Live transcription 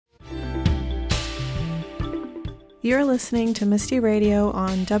You're listening to Misty Radio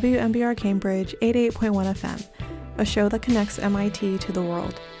on WMBR Cambridge 88.1 FM, a show that connects MIT to the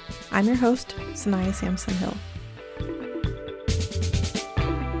world. I'm your host, Sanaya Sampson Hill.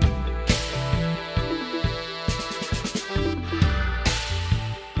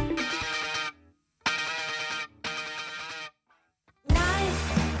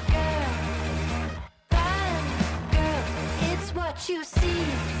 You see,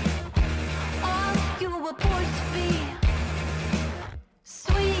 all you were born to be.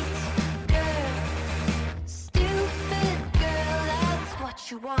 Sweet girl, stupid girl, that's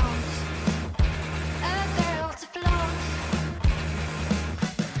what you want. A girl to flaunt.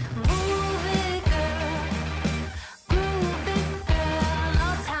 Movie girl, groovy girl, no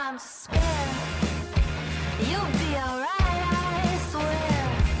time to spare. You'll be alright, I swear.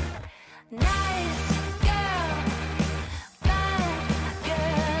 Nice girl,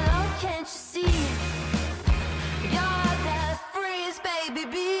 can't you see? You're that freeze, baby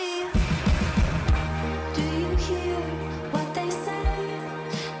bee. Do you hear what they say?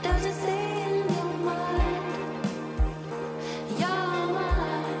 Does it stay in your mind? Your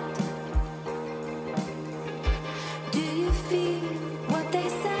mind. Do you feel what they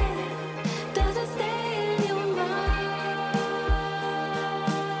say? Does it stay in your mind?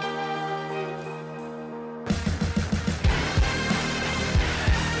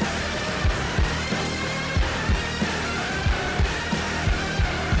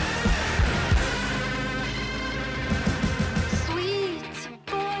 Sweet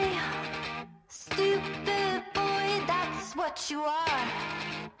boy, stupid boy, that's what you are.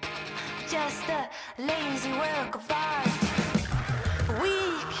 Just a lazy work of art.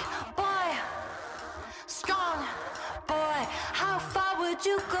 Weak boy, strong boy, how far would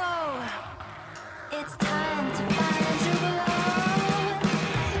you go? It's time to find you below.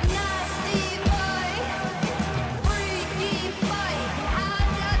 Nasty boy, freaky boy, how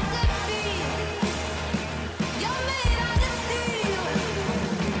does it feel? You're made out of steel.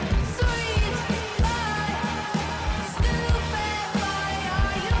 Sweet boy, stupid boy,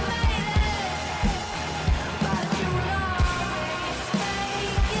 are you made it? But you'll always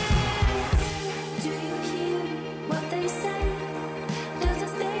fake it. Do you hear what they say? Does it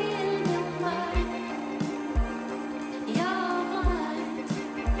stay in your mind? Your mind.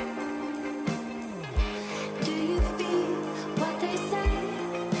 Do you feel what they say?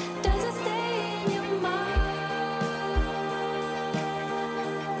 Does it stay in your mind?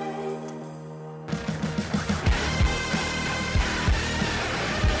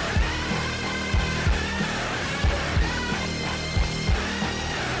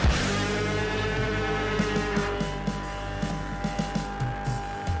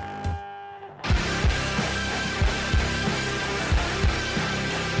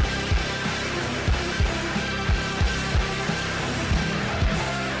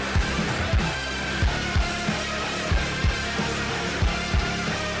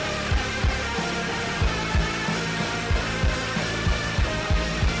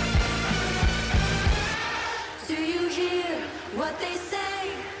 Do you hear what they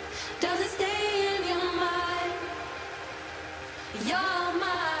say? Does it stay in your mind? Your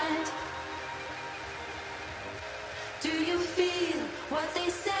mind. Do you feel what they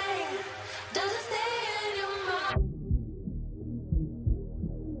say? Does it stay in your mind?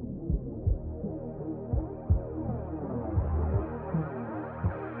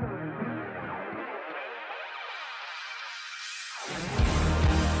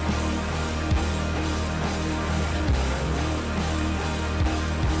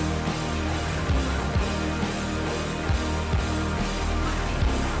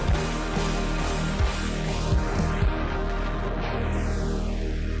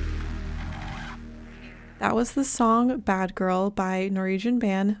 That was the song Bad Girl by Norwegian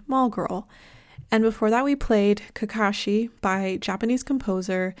band Mall Girl. And before that we played Kakashi by Japanese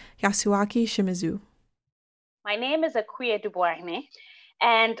composer Yasuaki Shimizu. My name is Akuya Dubois,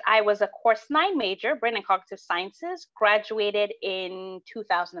 and I was a course 9 major, Brain and Cognitive Sciences, graduated in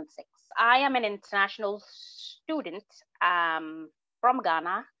 2006. I am an international student from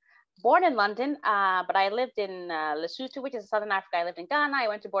Ghana, born in London, but I lived in Lesotho, which is Southern Africa. I lived in Ghana. I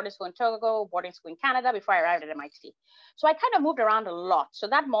went to boarding school in Togo, boarding school in Canada before I arrived at MIT. So I kind of moved around a lot. So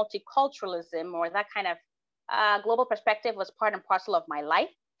that multiculturalism or that kind of global perspective was part and parcel of my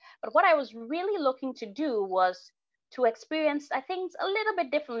life. But what I was really looking to do was to experience things a little bit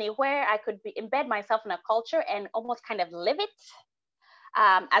differently, where I could embed myself in a culture and almost kind of live it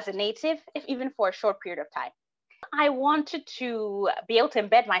as a native, if even for a short period of time. I wanted to be able to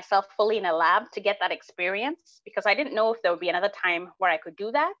embed myself fully in a lab to get that experience, because I didn't know if there would be another time where I could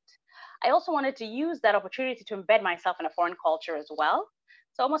do that. I also wanted to use that opportunity to embed myself in a foreign culture as well.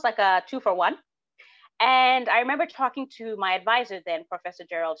 So almost like a 2-for-1. And I remember talking to my advisor then, Professor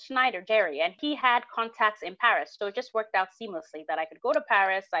Gerald Schneider, Jerry, and he had contacts in Paris. So it just worked out seamlessly that I could go to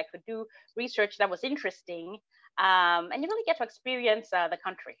Paris, I could do research that was interesting, and you really get to experience the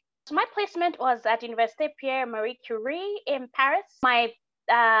country. So my placement was at Université Pierre Marie Curie in Paris. My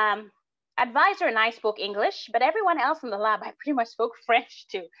advisor and I spoke English, but everyone else in the lab, I pretty much spoke French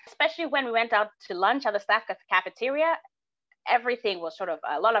too, especially when we went out to lunch at the staff cafeteria. Everything was sort of,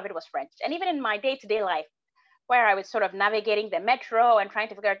 a lot of it was French. And even in my day-to-day life, where I was sort of navigating the metro and trying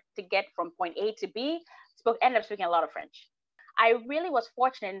to figure out to get from point A to B, ended up speaking a lot of French. I really was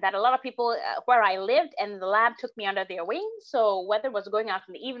fortunate in that a lot of people where I lived and the lab took me under their wing. So whether it was going out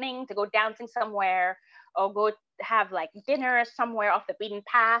in the evening to go dancing somewhere or go have like dinner somewhere off the beaten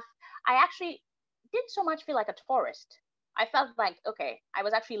path, I actually didn't so much feel like a tourist. I felt like, okay, I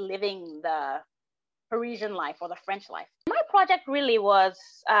was actually living the Parisian life or the French life. My project really was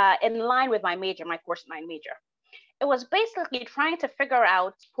in line with my major, my course 9 major. It was basically trying to figure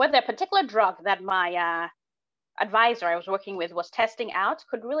out whether a particular drug that my advisor I was working with was testing out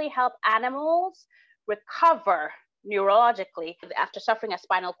could really help animals recover neurologically after suffering a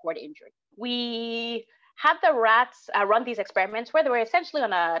spinal cord injury. We had the rats run these experiments where they were essentially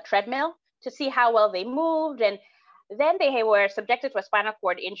on a treadmill to see how well they moved, and then they were subjected to a spinal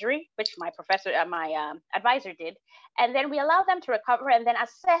cord injury, which my advisor did. And then we allowed them to recover and then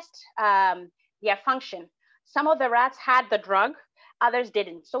assessed their function. Some of the rats had the drug, others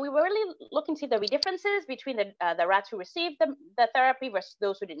didn't. So we were really looking to see if there were differences between the rats who received the therapy versus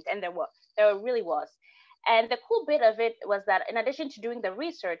those who didn't. And there really was. And the cool bit of it was that in addition to doing the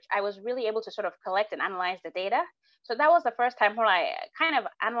research, I was really able to sort of collect and analyze the data. So that was the first time where I kind of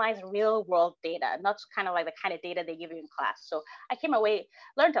analyzed real world data, not kind of like the kind of data they give you in class. So I came away,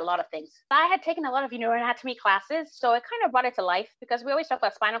 learned a lot of things. I had taken a lot of neuroanatomy classes, so it kind of brought it to life because we always talk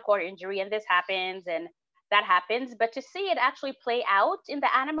about spinal cord injury and this happens and that happens, but to see it actually play out in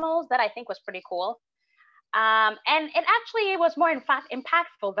the animals, that I think was pretty cool. And it actually was more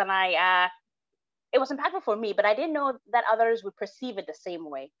impactful than it was impactful for me, but I didn't know that others would perceive it the same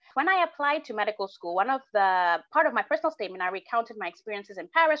way. When I applied to medical school, part of my personal statement, I recounted my experiences in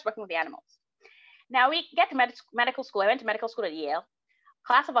Paris working with the animals. Now we get to medical school. I went to medical school at Yale,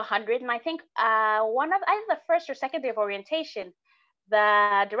 class of 100. And I think either the first or second day of orientation,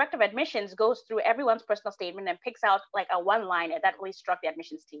 the director of admissions goes through everyone's personal statement and picks out like a one-liner that really struck the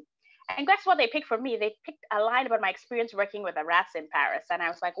admissions team. And guess what they picked for me? They picked a line about my experience working with the rats in Paris. And I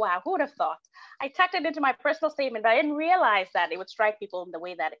was like, wow, who would have thought? I tucked it into my personal statement, but I didn't realize that it would strike people in the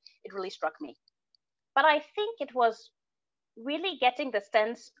way that it really struck me. But I think it was really getting the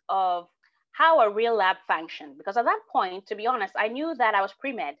sense of how a real lab functioned. Because at that point, to be honest, I knew that I was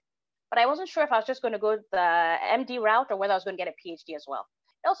pre-med, but I wasn't sure if I was just going to go the MD route or whether I was going to get a PhD as well.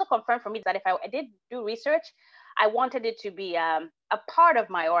 It also confirmed for me that if I did do research, I wanted it to be a part of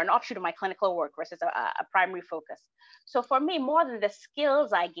an offshoot of my clinical work versus a primary focus. So for me, more than the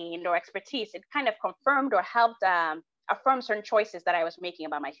skills I gained or expertise, it kind of confirmed or helped affirm certain choices that I was making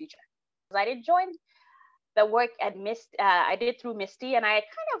about my future. I did join the work at I did through Misty, and I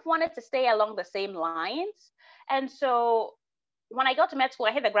kind of wanted to stay along the same lines. And so when I got to med school,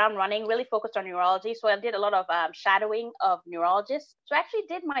 I hit the ground running, really focused on neurology. So I did a lot of shadowing of neurologists. So I actually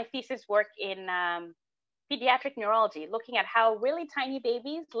did my thesis work in pediatric neurology, looking at how really tiny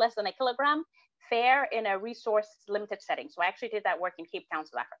babies, less than a kilogram, fare in a resource-limited setting. So I actually did that work in Cape Town,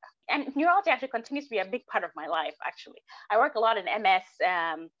 South Africa. And neurology actually continues to be a big part of my life, actually. I work a lot in MS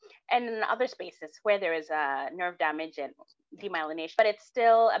and in other spaces where there is nerve damage and demyelination, but it's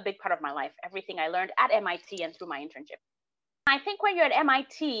still a big part of my life, everything I learned at MIT and through my internship. I think when you're at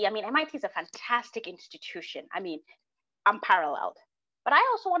MIT, MIT is a fantastic institution. Unparalleled. But I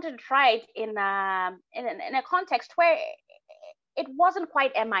also wanted to try it in a context where it wasn't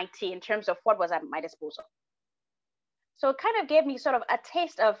quite MIT in terms of what was at my disposal. So it kind of gave me sort of a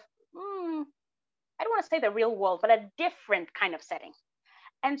taste of, I don't want to say the real world, but a different kind of setting.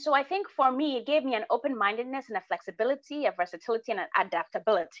 And so I think for me, it gave me an open-mindedness and a flexibility, a versatility and an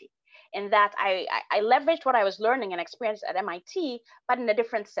adaptability in that I leveraged what I was learning and experienced at MIT, but in a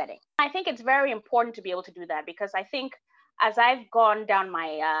different setting. I think it's very important to be able to do that because I think as I've gone down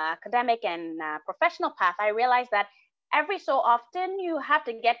my academic and professional path, I realized that every so often you have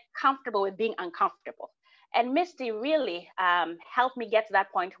to get comfortable with being uncomfortable. And Misty really helped me get to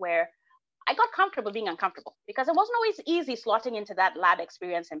that point where I got comfortable being uncomfortable because it wasn't always easy slotting into that lab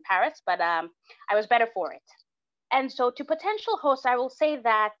experience in Paris, but I was better for it. And so to potential hosts, I will say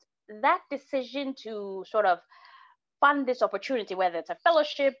that decision to sort of fund this opportunity, whether it's a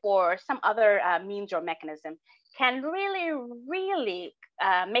fellowship or some other means or mechanism, can really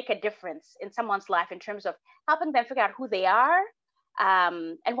make a difference in someone's life in terms of helping them figure out who they are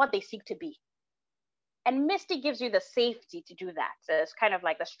and what they seek to be. And Misty gives you the safety to do that. So it's kind of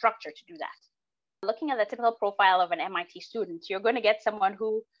like the structure to do that. Looking at the typical profile of an MIT student, you're going to get someone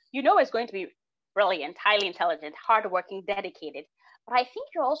who you know is going to be brilliant, highly intelligent, hardworking, dedicated. But I think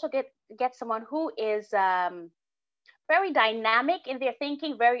you also get someone who is very dynamic in their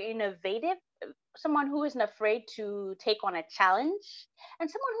thinking, very innovative, someone who isn't afraid to take on a challenge, and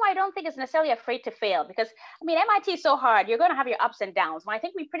someone who I don't think is necessarily afraid to fail. Because, I mean, MIT is so hard. You're going to have your ups and downs. And I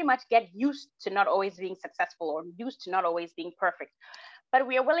think we pretty much get used to not always being successful or used to not always being perfect. But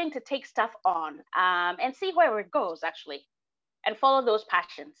we are willing to take stuff on and see where it goes, actually, and follow those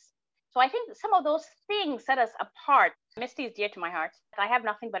passions. So I think some of those things set us apart. Misty is dear to my heart. I have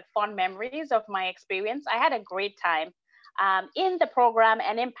nothing but fond memories of my experience. I had a great time in the program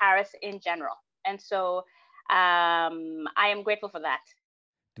and in Paris in general. And so I am grateful for that.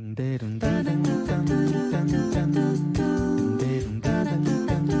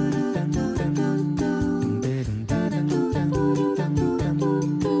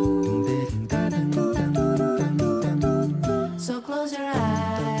 So close your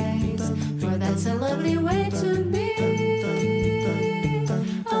eyes, for that's a lovely way to be.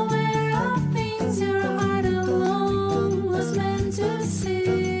 Aware of things your heart alone was meant to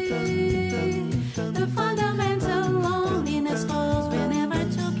see. The fundamental loneliness falls whenever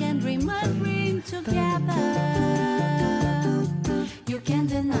two can dream a dream together. You can't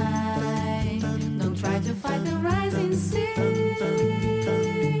deny, don't try to fight the rising sea.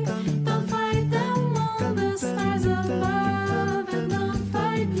 Don't fight them on the stars above, and don't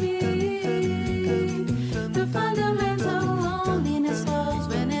fight me. The fundamental loneliness falls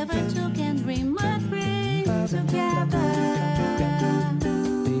whenever two can dream a dream together.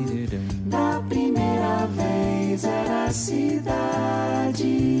 Da primeira vez era a cidade,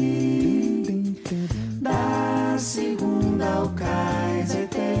 da segunda o cais,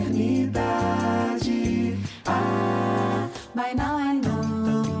 eternidade. Ah, by now I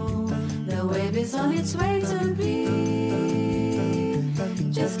know the wave is on its way to be.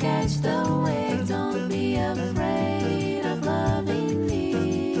 Just catch the wave, don't be afraid of loving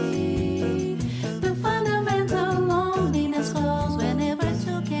me. The fundamental loneliness falls whenever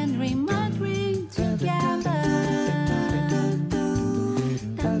two can dream a dream together.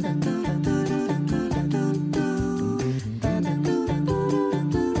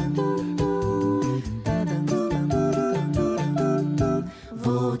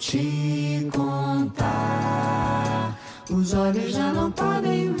 Vou te contar, os olhos já não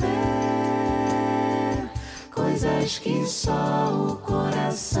podem ver coisas que só o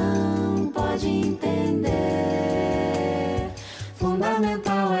coração pode entender.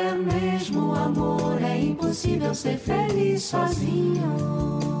 Fundamental é mesmo o amor, é impossível ser feliz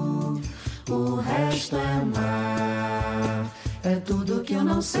sozinho. O resto é mar, é tudo que eu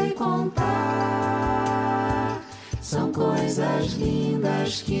não sei contar. São coisas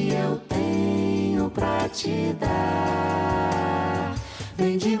lindas que eu tenho pra te dar.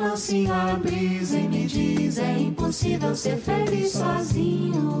 Vem de mansinho a brisa e me diz, é impossível ser feliz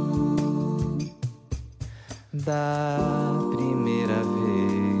sozinho. Da primeira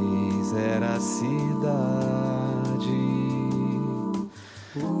vez era a cidade,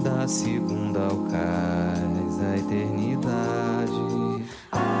 da segunda ao cais, a eternidade.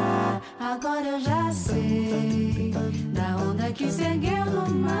 Ah, agora eu já sei da onda que se ergueu no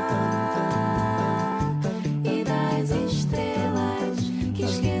mar e das estrelas que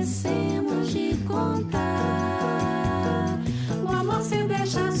esquecemos de contar. O amor se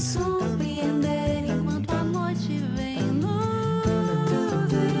deixa surpreender enquanto a noite vem nos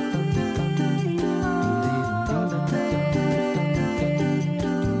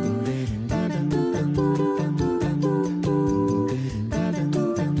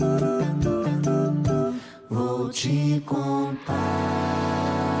Vou te contar.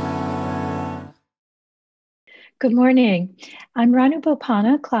 Good morning. I'm Ranu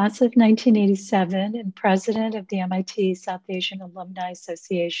Bopana, class of 1987 and president of the MIT South Asian Alumni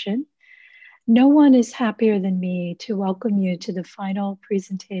Association. No one is happier than me to welcome you to the final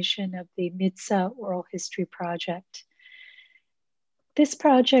presentation of the MITSA Oral History Project. This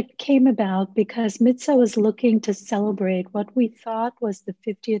project came about because MITSA was looking to celebrate what we thought was the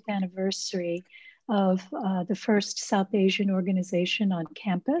 50th anniversary of the first South Asian organization on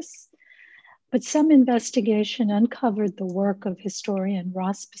campus. But some investigation uncovered the work of historian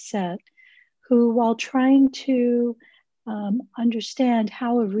Ross Bissett, who, while trying to understand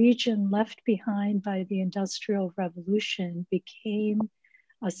how a region left behind by the Industrial Revolution became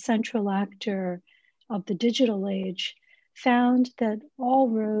a central actor of the digital age, found that all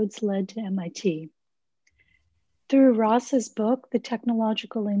roads led to MIT. Through Ross's book, The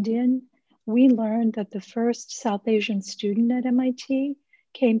Technological Indian, we learned that the first South Asian student at MIT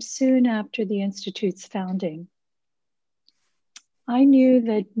came soon after the Institute's founding. I knew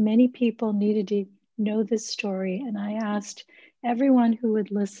that many people needed to know this story, and I asked everyone who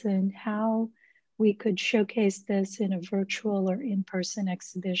would listen how we could showcase this in a virtual or in-person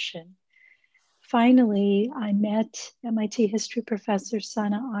exhibition. Finally, I met MIT history professor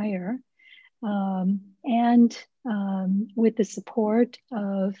Sana Iyer, and with the support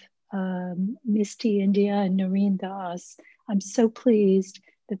of Misty India and Noreen Das, I'm so pleased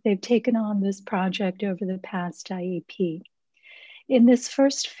that they've taken on this project over the past IAP. In this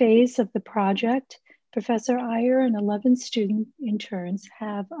first phase of the project, Professor Iyer and 11 student interns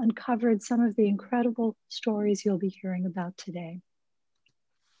have uncovered some of the incredible stories you'll be hearing about today.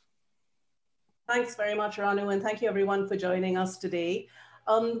 Thanks very much, Ranu, and thank you everyone for joining us today.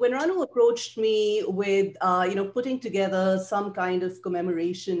 When Ranu approached me with putting together some kind of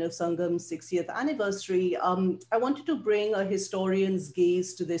commemoration of Sangam's 60th anniversary, I wanted to bring a historian's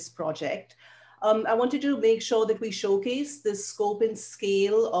gaze to this project. I wanted to make sure that we showcase the scope and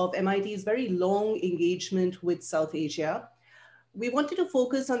scale of MIT's very long engagement with South Asia. We wanted to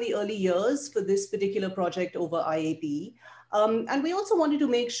focus on the early years for this particular project over IAP. And we also wanted to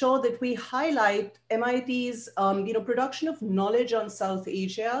make sure that we highlight MIT's production of knowledge on South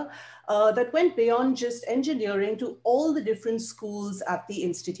Asia that went beyond just engineering to all the different schools at the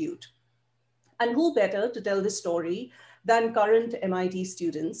Institute. And who better to tell this story than current MIT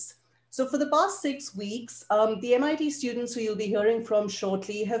students? So for the past 6 weeks, the MIT students who you'll be hearing from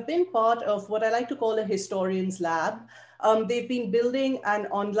shortly have been part of what I like to call a historian's lab. They've been building an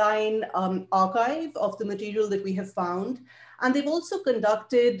online archive of the material that we have found. And they've also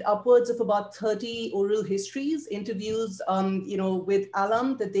conducted upwards of about 30 oral histories, interviews, with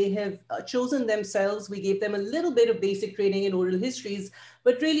alum that they have chosen themselves. We gave them a little bit of basic training in oral histories,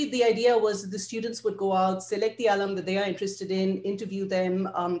 but really the idea was that the students would go out, select the alum that they are interested in, interview them,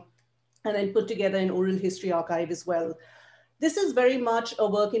 and then put together an oral history archive as well. This is very much a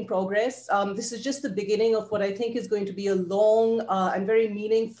work in progress. This is just the beginning of what I think is going to be a long and very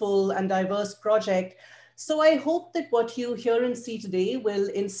meaningful and diverse project. So I hope that what you hear and see today will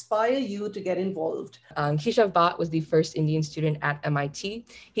inspire you to get involved. Keshav Bhatt was the first Indian student at MIT.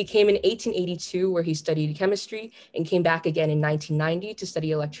 He came in 1882, where he studied chemistry, and came back again in 1990 to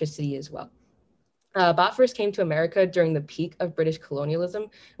study electricity as well. Bhatt first came to America during the peak of British colonialism,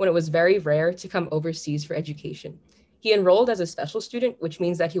 when it was very rare to come overseas for education. He enrolled as a special student, which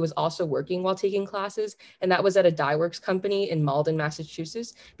means that he was also working while taking classes, and that was at a dye works company in Malden,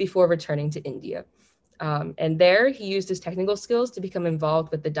 Massachusetts, before returning to India. And there he used his technical skills to become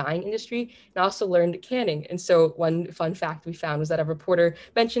involved with the dyeing industry and also learned canning. And so one fun fact we found was that a reporter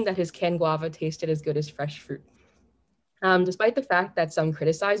mentioned that his canned guava tasted as good as fresh fruit. Despite the fact that some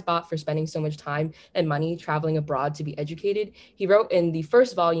criticized Bhatt for spending so much time and money traveling abroad to be educated, he wrote in the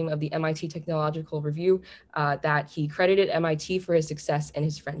first volume of the MIT Technological Review that he credited MIT for his success and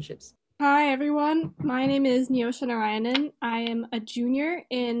his friendships. Hi everyone, my name is Neosha Narayanan. I am a junior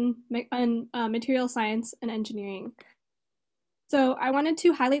in material science and engineering. So I wanted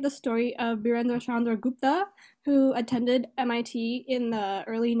to highlight the story of Birendra Chandra Gupta, who attended MIT in the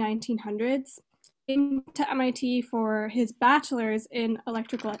early 1900s. Came to MIT for his bachelor's in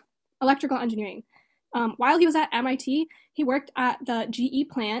electrical engineering. While he was at MIT, he worked at the GE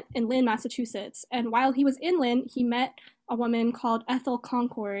plant in Lynn, Massachusetts. And while he was in Lynn, he met a woman called Ethel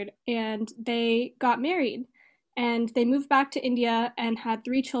Concord, and they got married. And they moved back to India and had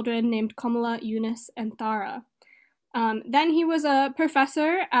 3 children named Kamala, Eunice, and Thara. Then he was a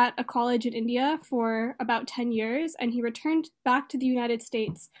professor at a college in India for about 10 years, and he returned back to the United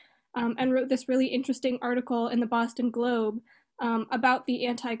States and wrote this really interesting article in the Boston Globe about the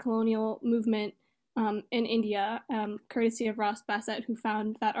anti-colonial movement in India, courtesy of Ross Bassett, who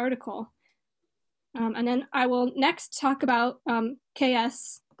found that article. And then I will next talk about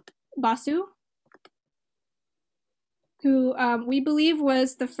K.S. Basu, who we believe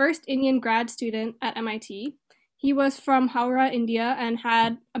was the first Indian grad student at MIT. He was from Howrah, India, and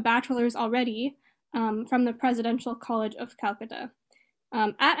had a bachelor's already from the Presidential College of Calcutta.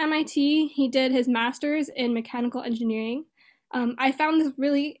 At MIT, he did his master's in mechanical engineering. I found this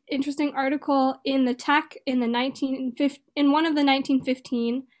really interesting article in the Tech in one of the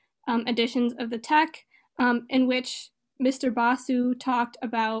 1915 editions of the Tech, in which Mr. Basu talked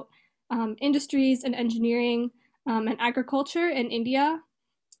about industries and engineering and agriculture in India.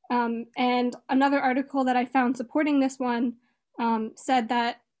 And another article that I found supporting this one said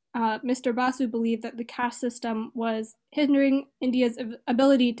that Mr. Basu believed that the caste system was hindering India's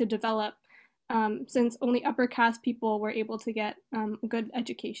ability to develop, since only upper caste people were able to get a good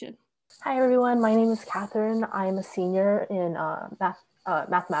education. Hi everyone, my name is Catherine. I'm a senior in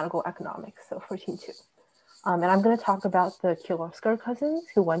mathematical economics, so 14-2. And I'm going to talk about the Kirloskar cousins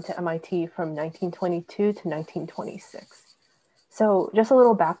who went to MIT from 1922 to 1926. So just a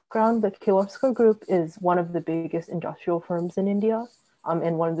little background, the Kirloskar Group is one of the biggest industrial firms in India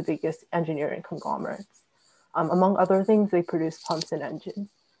and one of the biggest engineering conglomerates. Among other things, they produce pumps and engines.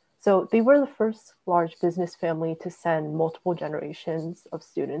 So they were the first large business family to send multiple generations of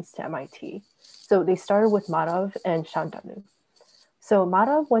students to MIT. So they started with Madhav and Shantanu. So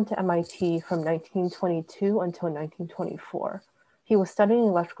Madhav went to MIT from 1922 until 1924. He was studying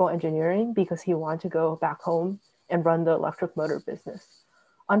electrical engineering because he wanted to go back home and run the electric motor business.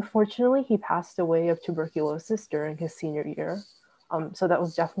 Unfortunately, he passed away of tuberculosis during his senior year. So that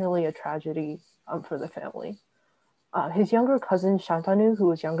was definitely a tragedy for the family. His younger cousin, Shantanu, who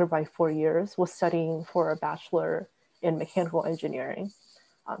was younger by 4 years, was studying for a bachelor in mechanical engineering.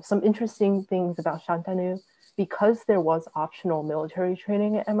 Some interesting things about Shantanu: because there was optional military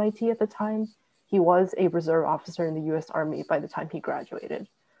training at MIT at the time, he was a reserve officer in the US Army by the time he graduated.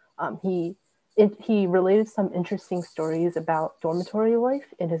 He related some interesting stories about dormitory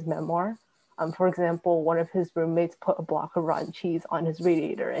life in his memoir. For example, one of his roommates put a block of rotten cheese on his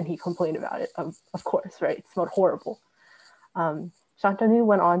radiator and he complained about it, of course, right? It smelled horrible. Shantanu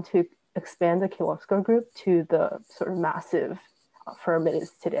went on to expand the Kirloskar Group to the sort of massive firm it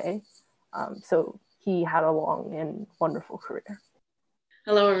is today. So he had a long and wonderful career.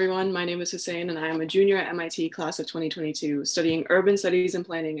 Hello, everyone. My name is Hussein, and I am a junior at MIT class of 2022, studying urban studies and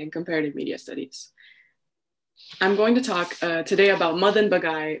planning and comparative media studies. I'm going to talk today about Madan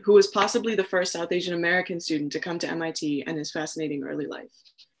Bagai, who was possibly the first South Asian American student to come to MIT and his fascinating early life.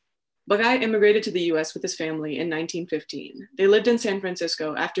 Bagai immigrated to the US with his family in 1915. They lived in San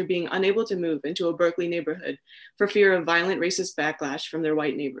Francisco after being unable to move into a Berkeley neighborhood for fear of violent racist backlash from their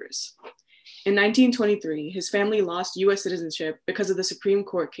white neighbors. In 1923, his family lost US citizenship because of the Supreme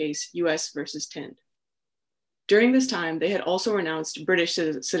Court case US versus Tind. During this time, they had also renounced British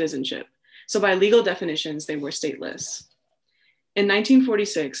citizenship, so by legal definitions, they were stateless. In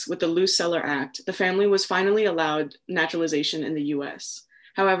 1946, with the Luce Seller Act, the family was finally allowed naturalization in the US.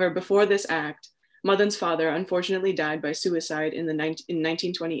 However, before this act, Madan's father unfortunately died by suicide in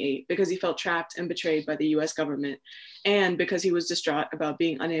 1928 because he felt trapped and betrayed by the US government and because he was distraught about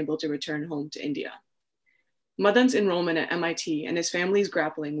being unable to return home to India. Madan's enrollment at MIT and his family's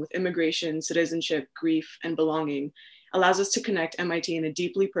grappling with immigration, citizenship, grief, and belonging allows us to connect MIT in a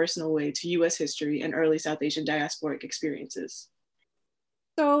deeply personal way to US history and early South Asian diasporic experiences.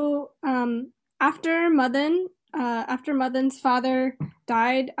 So after Madan's father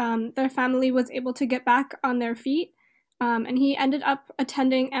died, their family was able to get back on their feet, and he ended up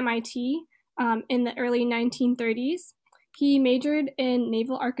attending MIT in the early 1930s. He majored in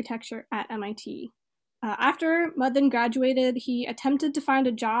naval architecture at MIT. After Madan graduated, he attempted to find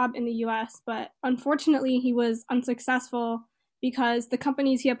a job in the US, but unfortunately he was unsuccessful because the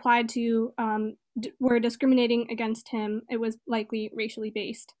companies he applied to were discriminating against him. It was likely racially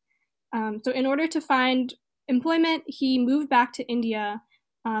based. So in order to find employment, he moved back to India.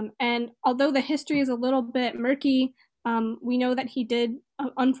 And although the history is a little bit murky, we know that he did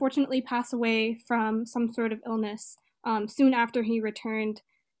unfortunately pass away from some sort of illness soon after he returned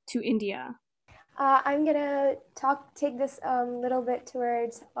to India. I'm gonna take this little bit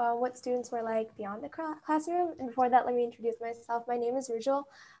towards what students were like beyond the classroom. And before that, let me introduce myself. My name is Rujal.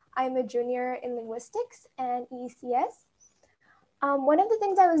 I'm a junior in linguistics and ECS. One of the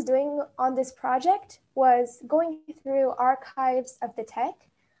things I was doing on this project was going through archives of the Tech,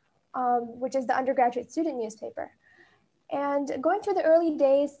 which is the undergraduate student newspaper. And going through the early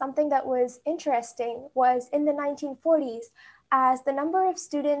days, something that was interesting was in the 1940s, as the number of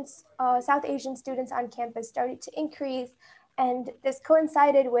students, South Asian students on campus started to increase, and this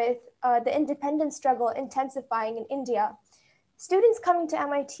coincided with the independence struggle intensifying in India. Students coming to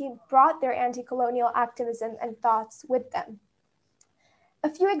MIT brought their anti-colonial activism and thoughts with them.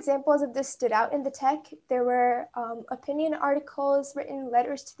 A few examples of this stood out in the Tech. There were opinion articles written,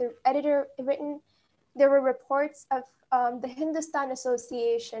 letters to the editor written. There were reports of the Hindustan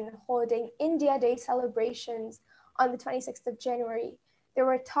Association holding India Day celebrations on the 26th of January. There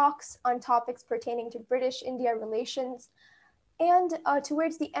were talks on topics pertaining to British-India relations. And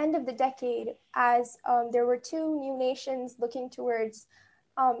towards the end of the decade, as there were two new nations looking towards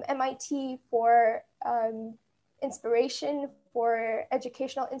MIT for inspiration for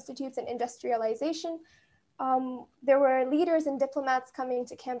educational institutes and industrialization. There were leaders and diplomats coming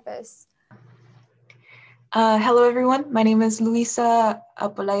to campus. Hello, everyone. My name is Luisa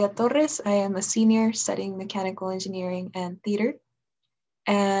Apolaya Torres. I am a senior studying mechanical engineering and theater.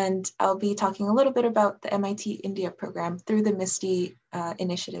 And I'll be talking a little bit about the MIT India program through the MISTI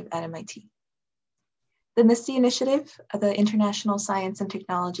initiative at MIT. The MISTI initiative, the International Science and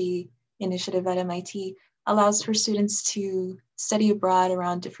Technology Initiative at MIT, allows for students to study abroad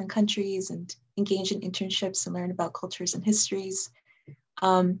around different countries and engage in internships and learn about cultures and histories.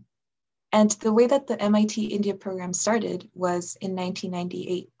 And the way that the MIT India program started was in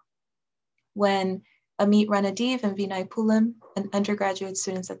 1998, when Amit Ranadiv and Vinay Pulam, and undergraduate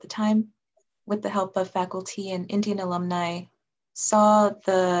students at the time, with the help of faculty and Indian alumni, saw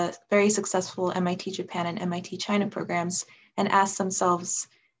the very successful MIT Japan and MIT China programs and asked themselves,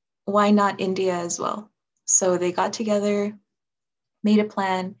 why not India as well? So they got together, made a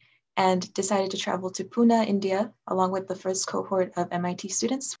plan, and decided to travel to Pune, India, along with the first cohort of MIT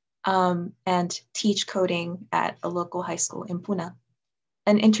students, and teach coding at a local high school in Pune.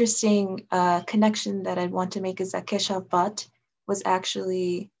 An interesting connection that I'd want to make is that Keshav Bhatt was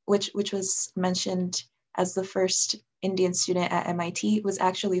actually, which was mentioned as the first Indian student at MIT, was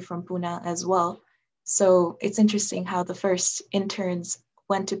actually from Pune as well. So it's interesting how the first interns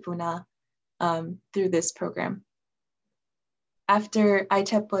went to Pune through this program. After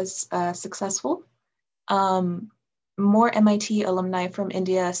ITEP was successful, more MIT alumni from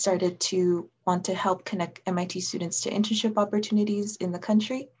India started to want to help connect MIT students to internship opportunities in the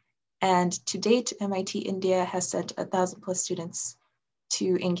country. And to date, MIT India has sent 1,000+ students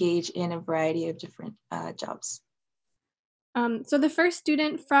to engage in a variety of different jobs. So the first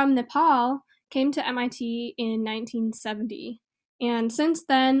student from Nepal came to MIT in 1970. And since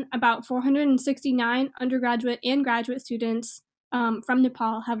then, about 469 undergraduate and graduate students from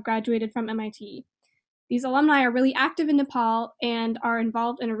Nepal have graduated from MIT. These alumni are really active in Nepal and are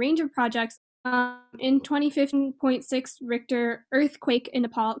involved in a range of projects. In 2015.6 Richter earthquake in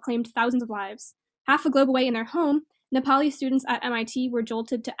Nepal claimed thousands of lives. Half a globe away in their home, Nepali students at MIT were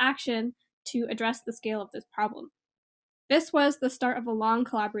jolted to action to address the scale of this problem. This was the start of a long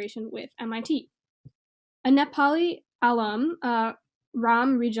collaboration with MIT. A Nepali alum,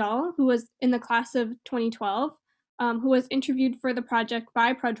 Ram Rijal, who was in the class of 2012, who was interviewed for the project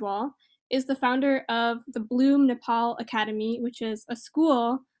by Prajwal, is the founder of the Bloom Nepal Academy, which is a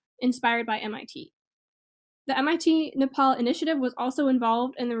school inspired by MIT. The MIT Nepal initiative was also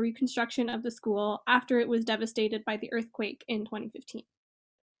involved in the reconstruction of the school after it was devastated by the earthquake in 2015.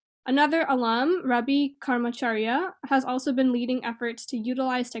 Another alum, Rabi Karmacharya, has also been leading efforts to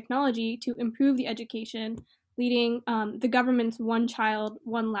utilize technology to improve the education, leading the government's One Child,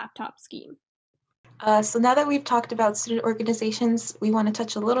 One Laptop scheme. So now that we've talked about student organizations, we want to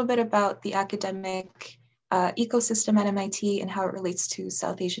touch a little bit about the academic ecosystem at MIT and how it relates to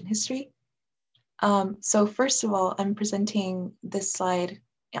South Asian history. So first of all, I'm presenting this slide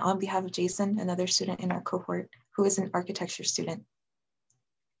on behalf of Jason, another student in our cohort, who is an architecture student.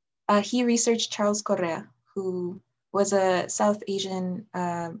 He researched Charles Correa, who was a South Asian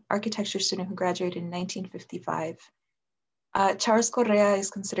architecture student who graduated in 1955. Charles Correa is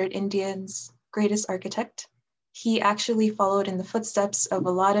considered India's greatest architect. He actually followed in the footsteps of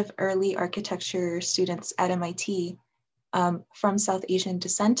a lot of early architecture students at MIT from South Asian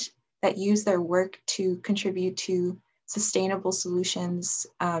descent that used their work to contribute to sustainable solutions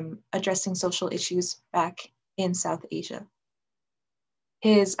addressing social issues back in South Asia.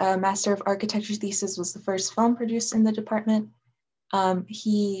 His Master of Architecture thesis was the first film produced in the department.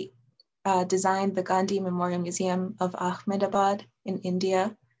 He designed the Gandhi Memorial Museum of Ahmedabad in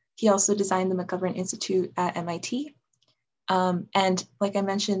India. He also designed the McGovern Institute at MIT. And like I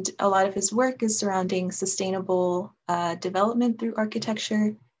mentioned, a lot of his work is surrounding sustainable development through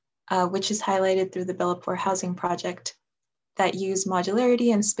architecture, which is highlighted through the Belapur Housing Project that use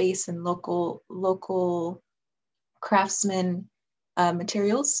modularity and space and local craftsmen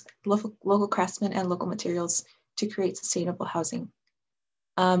materials, local craftsmen and local materials to create sustainable housing.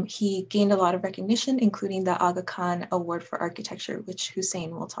 He gained a lot of recognition, including the Aga Khan Award for Architecture, which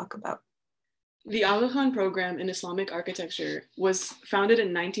Hussein will talk about. The Aga Khan program in Islamic architecture was founded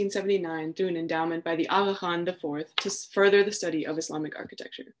in 1979 through an endowment by the Aga Khan IV to further the study of Islamic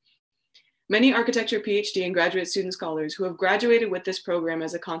architecture. Many architecture PhD and graduate student scholars who have graduated with this program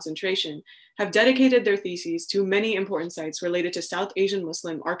as a concentration have dedicated their theses to many important sites related to South Asian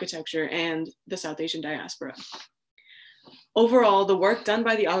Muslim architecture and the South Asian diaspora. Overall, the work done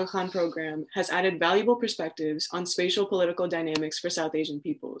by the Aga Khan program has added valuable perspectives on spatial political dynamics for South Asian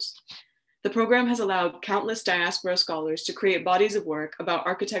peoples. The program has allowed countless diaspora scholars to create bodies of work about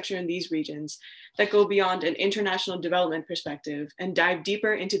architecture in these regions that go beyond an international development perspective and dive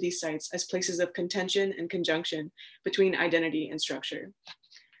deeper into these sites as places of contention and conjunction between identity and structure.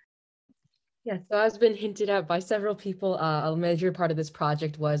 Yeah, so as been hinted at by several people, a major part of this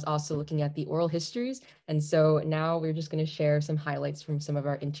project was also looking at the oral histories. And so now we're just going to share some highlights from some of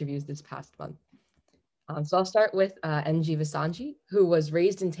our interviews this past month. So I'll start with MG Vasanji, who was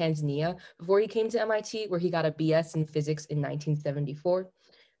raised in Tanzania before he came to MIT, where he got a BS in physics in 1974.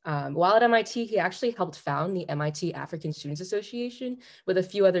 While at MIT, he actually helped found the MIT African Students Association with a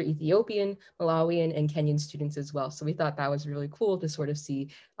few other Ethiopian, Malawian, and Kenyan students as well. So we thought that was really cool to sort of see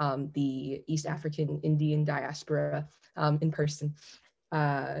the East African Indian diaspora in person.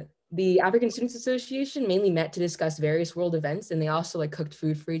 The African Students Association mainly met to discuss various world events, and they also like cooked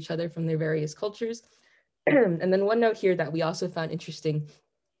food for each other from their various cultures. And then one note here that we also found interesting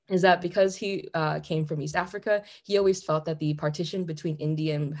is that because he came from East Africa, he always felt that the partition between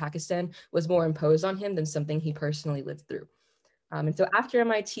India and Pakistan was more imposed on him than something he personally lived through. And so after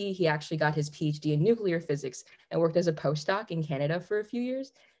MIT, he actually got his PhD in nuclear physics and worked as a postdoc in Canada for a few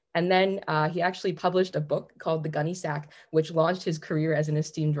years. And then he actually published a book called The Gunny Sack, which launched his career as an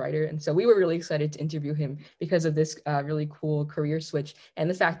esteemed writer. And so we were really excited to interview him because of this really cool career switch and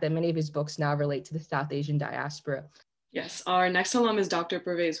the fact that many of his books now relate to the South Asian diaspora. Yes, our next alum is Dr.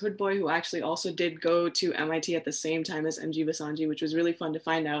 Pervez Hoodboy, who actually also did go to MIT at the same time as MG Vasanji, which was really fun to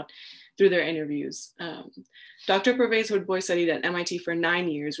find out through their interviews. Dr. Pervez Hoodboy studied at MIT for 9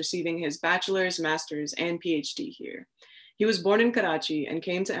 years, receiving his bachelor's, master's, and PhD here. He was born in Karachi and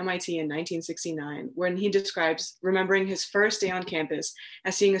came to MIT in 1969, when he describes remembering his first day on campus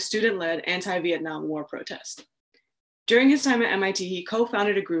as seeing a student-led anti-Vietnam War protest. During his time at MIT, he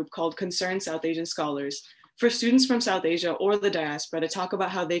co-founded a group called Concerned South Asian Scholars for students from South Asia or the diaspora to talk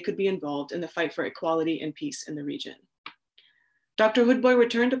about how they could be involved in the fight for equality and peace in the region. Dr. Hoodboy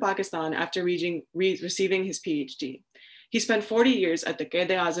returned to Pakistan after receiving his PhD. He spent 40 years at the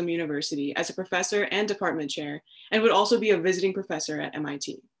Quaid-e-Azam University as a professor and department chair, and would also be a visiting professor at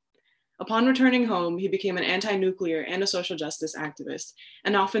MIT. Upon returning home, he became an anti-nuclear and a social justice activist,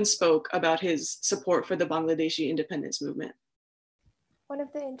 and often spoke about his support for the Bangladeshi independence movement. One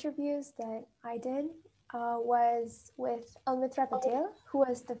of the interviews that I did was with Almitra Patel, who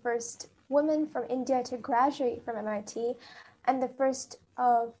was the first woman from India to graduate from MIT, and the first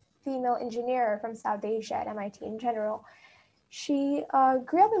female engineer from South Asia at MIT in general. She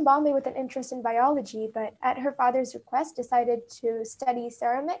grew up in Bombay with an interest in biology, but at her father's request decided to study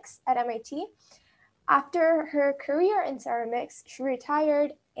ceramics at MIT. After her career in ceramics, she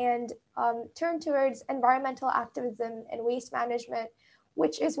retired and turned towards environmental activism and waste management,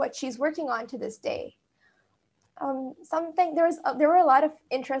 which is what she's working on to this day. There were a lot of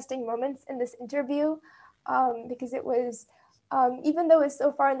interesting moments in this interview because it was, even though it's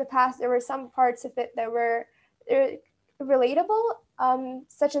so far in the past, there were some parts of it that were relatable,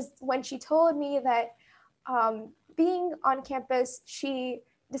 such as when she told me that being on campus, she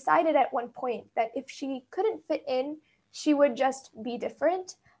decided at one point that if she couldn't fit in, she would just be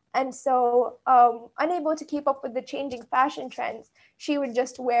different. And so unable to keep up with the changing fashion trends, she would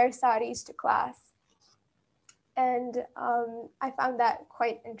just wear saris to class. And I found that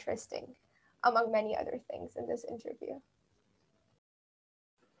quite interesting, among many other things in this interview.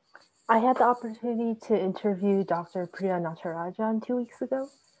 I had the opportunity to interview Dr. Priya Natarajan 2 weeks ago.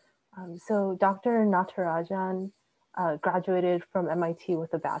 So Dr. Natarajan graduated from MIT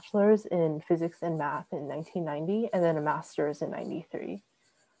with a bachelor's in physics and math in 1990, and then a master's in 93.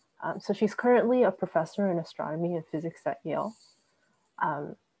 So she's currently a professor in astronomy and physics at Yale.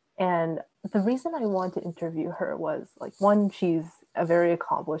 And the reason I wanted to interview her was, like, one, she's a very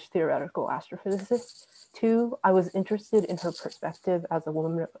accomplished theoretical astrophysicist. Two, I was interested in her perspective as a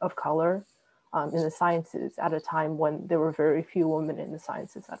woman of color in the sciences at a time when there were very few women in the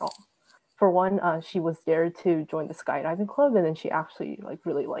sciences at all. For one, she was dared to join the skydiving club, and then she actually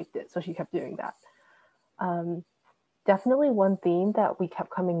really liked it, so she kept doing that. Definitely one theme that we kept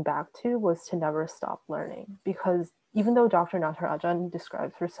coming back to was to never stop learning, because even though Dr. Natarajan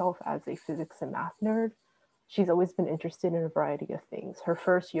describes herself as a physics and math nerd, she's always been interested in a variety of things. Her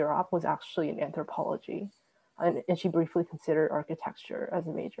first year op was actually in anthropology, and she briefly considered architecture as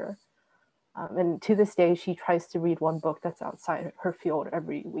a major. And to this day, she tries to read one book that's outside her field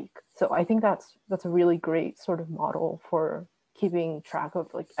every week. So I think that's a really great sort of model for keeping track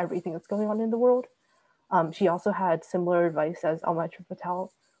of everything that's going on in the world. She also had similar advice as Almitra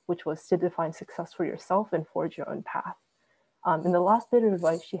Patel, which was to define success for yourself and forge your own path. And the last bit of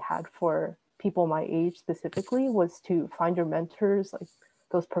advice she had for people my age specifically was to find your mentors,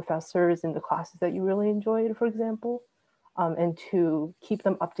 those professors in the classes that you really enjoyed, for example, and to keep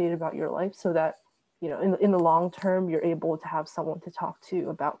them updated about your life so that, you know, in the long term, you're able to have someone to talk to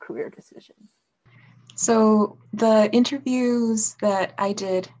about career decisions. So the interviews that I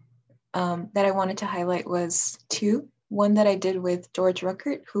did that I wanted to highlight was two. One that I did with George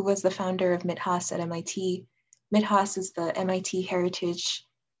Ruckert, who was the founder of MITHAS at MIT. MITHAS is the MIT Heritage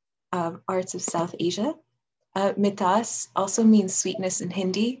Arts of South Asia. MITHAS also means sweetness in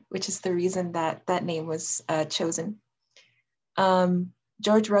Hindi, which is the reason that that name was chosen.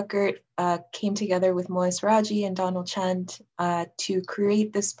 George Ruckert came together with Moez Raji and Donald Chand to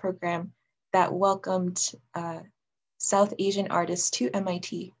create this program that welcomed South Asian artists to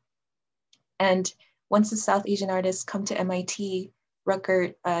MIT. And once the South Asian artists come to MIT,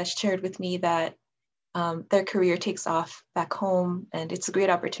 Ruckert shared with me that their career takes off back home, and it's a great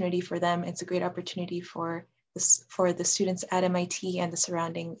opportunity for them. It's a great opportunity for the students at MIT and the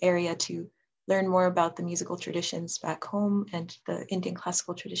surrounding area to learn more about the musical traditions back home and the Indian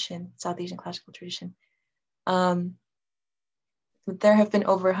classical tradition, South Asian classical tradition. There have been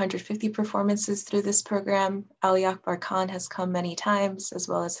over 150 performances through this program. Ali Akbar Khan has come many times, as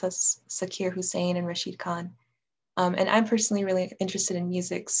well as Zakir Hussain and Rashid Khan. And I'm personally really interested in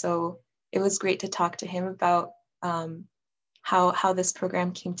music, so it was great to talk to him about how this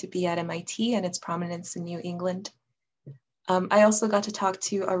program came to be at MIT and its prominence in New England. I also got to talk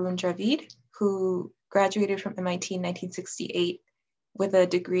to Arun Dravid, who graduated from MIT in 1968 with a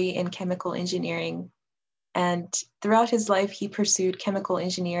degree in chemical engineering. And throughout his life, he pursued chemical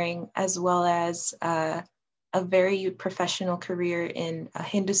engineering as well as a very professional career in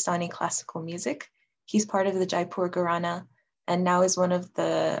Hindustani classical music. He's part of the Jaipur Gharana and now is one of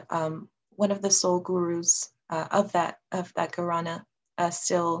the sole gurus of that Gharana,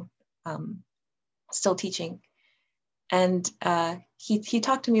 still teaching. And he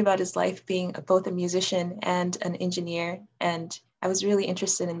talked to me about his life being both a musician and an engineer. And I was really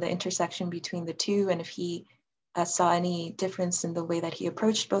interested in the intersection between the two and if he saw any difference in the way that he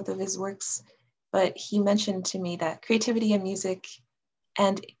approached both of his works. But he mentioned to me that creativity and music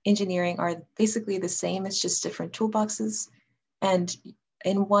and engineering are basically the same, it's just different toolboxes. And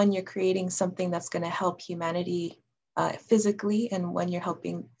in one, you're creating something that's going to help humanity physically, and when you're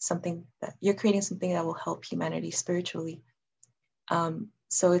creating something that will help humanity spiritually.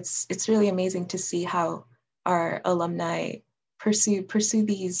 So it's really amazing to see how our alumni pursue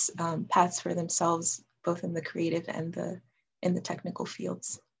these paths for themselves, both in the creative and in the technical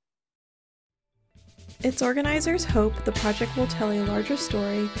fields. Its organizers hope the project will tell a larger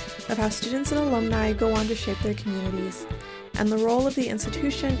story of how students and alumni go on to shape their communities, and the role of the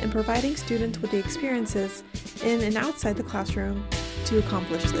institution in providing students with the experiences in and outside the classroom to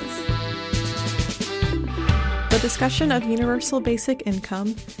accomplish this. The discussion of Universal Basic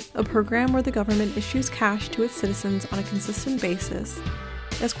Income, a program where the government issues cash to its citizens on a consistent basis,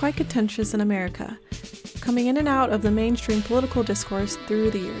 is quite contentious in America, coming in and out of the mainstream political discourse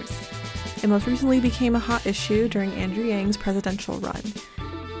through the years. It most recently became a hot issue during Andrew Yang's presidential run.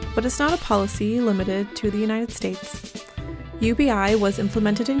 But it's not a policy limited to the United States. UBI was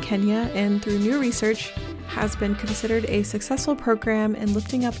implemented in Kenya and through new research has been considered a successful program in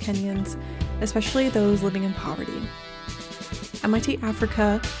lifting up Kenyans, especially those living in poverty. MIT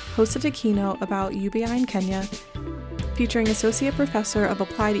Africa hosted a keynote about UBI in Kenya, featuring Associate Professor of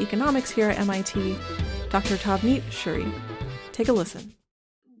Applied Economics here at MIT, Dr. Tavneet Shuri. Take a listen.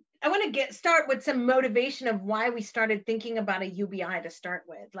 I want to start with some motivation of why we started thinking about a UBI to start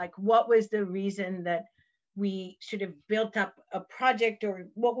with. Like, what was the reason that we should have built up a project, or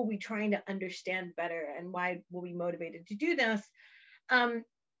what were we trying to understand better, and why were we motivated to do this?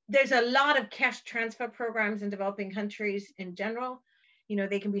 There's a lot of cash transfer programs in developing countries in general. You know,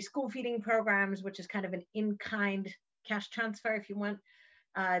 they can be school feeding programs, which is kind of an in-kind cash transfer if you want.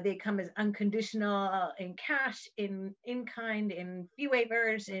 They come as unconditional in cash, in kind, in fee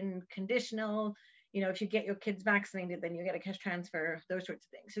waivers, in conditional. You know, if you get your kids vaccinated, then you get a cash transfer, those sorts of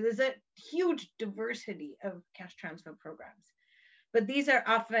things. So there's a huge diversity of cash transfer programs. But these are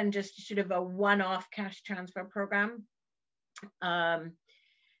often just sort of a one-off cash transfer program.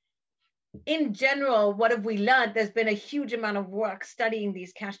 In general, what have we learned? There's been a huge amount of work studying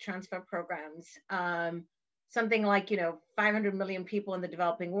these cash transfer programs. Something like, 500 million people in the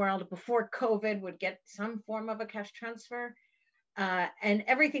developing world before COVID would get some form of a cash transfer. And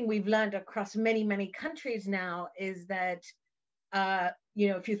everything we've learned across many, many countries now is that,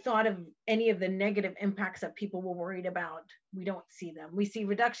 if you thought of any of the negative impacts that people were worried about, we don't see them. We see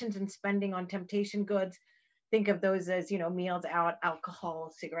reductions in spending on temptation goods. Think of those as, meals out,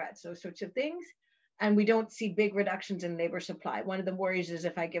 alcohol, cigarettes, those sorts of things. and we don't see big reductions in labor supply. One of the worries is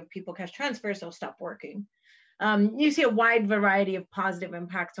if I give people cash transfers, they'll stop working. You see a wide variety of positive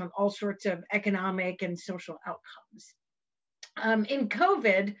impacts on all sorts of economic and social outcomes. In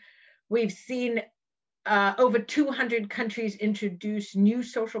COVID, we've seen over 200 countries introduce new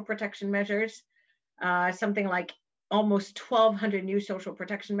social protection measures. Something like almost 1,200 new social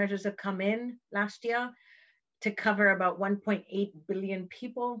protection measures have come in last year to cover about 1.8 billion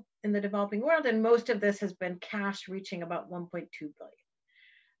people in the developing world. And most of this has been cash reaching about 1.2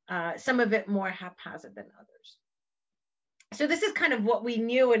 billion. Some of it more haphazard than others. So this is kind of what we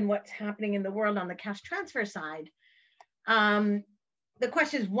knew and what's happening in the world on the cash transfer side. The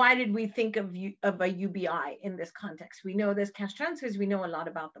question is, why did we think of a UBI in this context? We know there's cash transfers, we know a lot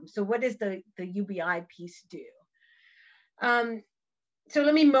about them. So what does the UBI piece do? So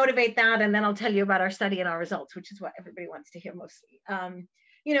let me motivate that, and then I'll tell you about our study and our results, which is what everybody wants to hear mostly.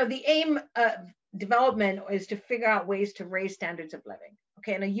 You know, the aim of development is to figure out ways to raise standards of living.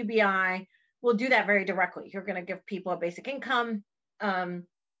 Okay, and a UBI will do that very directly. You're going to give people a basic income, and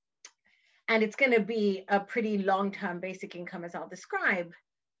it's going to be a pretty long-term basic income, as I'll describe.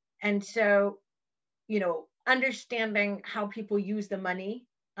 And so, you know, understanding how people use the money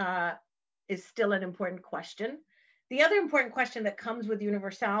is still an important question. The other important question that comes with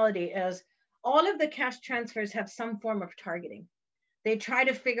universality is all of the cash transfers have some form of targeting. They try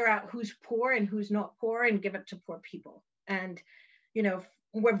to figure out who's poor and who's not poor and give it to poor people. And, you know,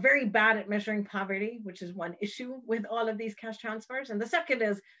 we're very bad at measuring poverty, which is one issue with all of these cash transfers. And the second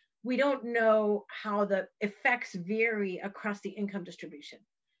is we don't know how the effects vary across the income distribution,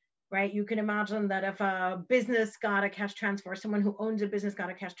 right? You can imagine that if a business got a cash transfer, someone who owns a business got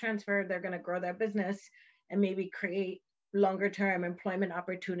a cash transfer, they're going to grow their business and maybe create longer term employment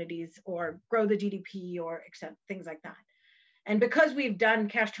opportunities or grow the GDP or accept things like that. And because we've done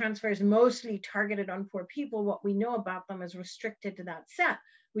cash transfers mostly targeted on poor people, what we know about them is restricted to that set.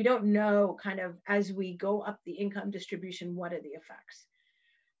 We don't know kind of as we go up the income distribution, what are the effects?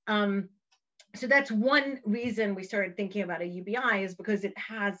 So that's one reason we started thinking about a UBI is because it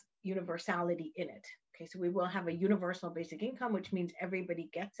has universality in it. Okay, so we will have a universal basic income, which means everybody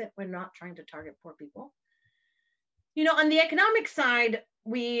gets it. We're not trying to target poor people. You know, on the economic side,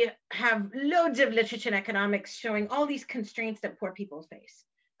 we have loads of literature in economics showing all these constraints that poor people face.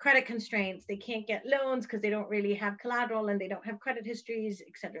 Credit constraints, they can't get loans because they don't really have collateral and they don't have credit histories,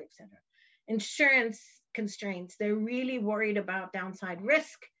 et cetera, et cetera. Insurance constraints, they're really worried about downside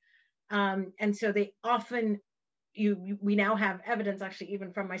risk. And so they often, we now have evidence actually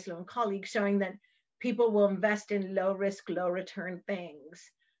even from my Sloan colleagues showing that people will invest in low risk, low return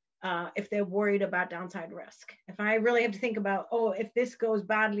things if they're worried about downside risk. If I really have to think about, oh, if this goes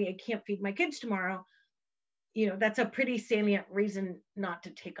badly, I can't feed my kids tomorrow, you know, that's a pretty salient reason not to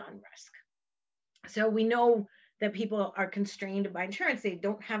take on risk. So we know that people are constrained by insurance. They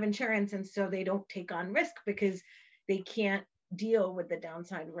don't have insurance, and so they don't take on risk because they can't deal with the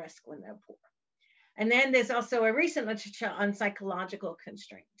downside risk when they're poor. And then there's also a recent literature on psychological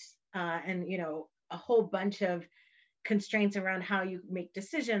constraints and, you know, a whole bunch of constraints around how you make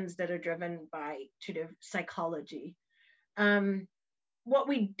decisions that are driven by sort of psychology. What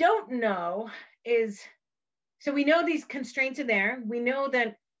we don't know is, so we know these constraints are there. We know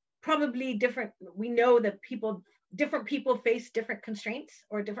that probably we know that different people face different constraints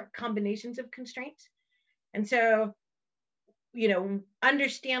or different combinations of constraints. And so, you know,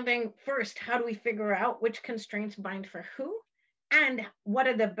 understanding first, how do we figure out which constraints bind for who? And what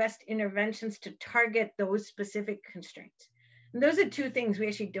are the best interventions to target those specific constraints? And those are two things we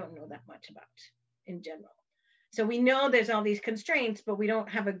actually don't know that much about in general. So we know there's all these constraints, but we don't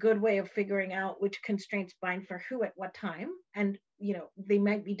have a good way of figuring out which constraints bind for who at what time. And, you know, they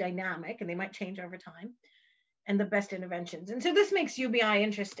might be dynamic and they might change over time, and the best interventions. And so this makes UBI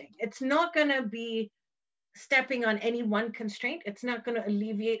interesting. It's not going to be stepping on any one constraint. It's not going to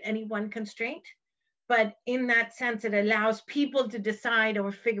alleviate any one constraint. But in that sense, it allows people to decide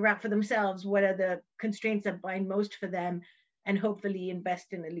or figure out for themselves what are the constraints that bind most for them, and hopefully invest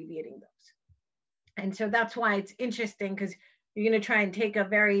in alleviating those. And so that's why it's interesting, because you're going to try and take a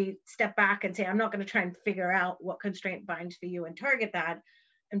very step back and say, I'm not going to try and figure out what constraint binds for you and target that.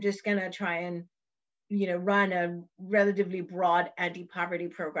 I'm just going to try and, you know, run a relatively broad anti-poverty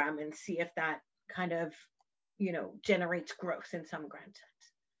program and see if that kind of, you know, generates growth in some grand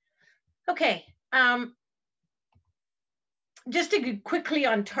sense. Okay. Just to quickly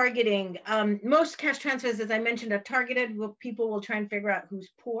on targeting, most cash transfers, as I mentioned, are targeted. People will try and figure out who's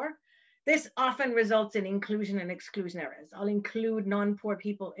poor. This often results in inclusion and exclusion errors. I'll include non-poor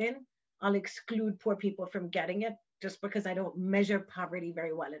people in, I'll exclude poor people from getting it, just because I don't measure poverty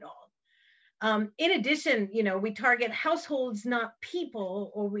very well at all. In addition, we target households, not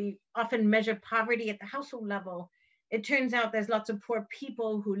people, or we often measure poverty at the household level. It turns out there's lots of poor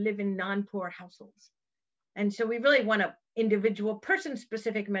people who live in non-poor households. And so we really want an individual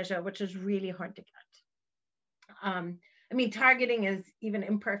person-specific measure, which is really hard to get. Targeting is even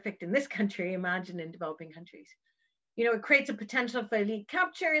imperfect in this country, imagine in developing countries. It creates a potential for elite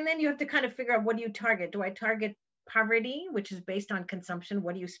capture, and then you have to kind of figure out, what do you target? Do I target poverty, which is based on consumption?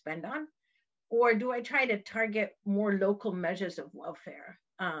 What do you spend on? Or do I try to target more local measures of welfare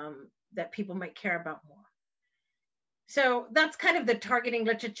that people might care about more? So that's kind of the targeting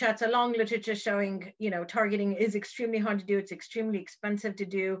literature. It's a long literature showing, targeting is extremely hard to do. It's extremely expensive to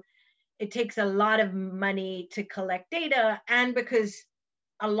do. It takes a lot of money to collect data, and because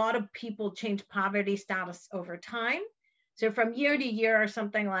a lot of people change poverty status over time. So from year to year,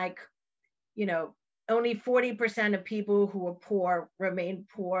 something like, only 40% of people who are poor remain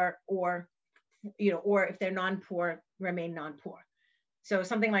poor, or if they're non-poor, remain non-poor. So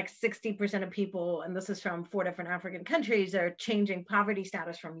something like 60% of people, and this is from 4 different African countries, are changing poverty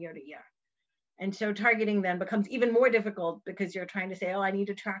status from year to year. And so targeting then becomes even more difficult, because you're trying to say, oh, I need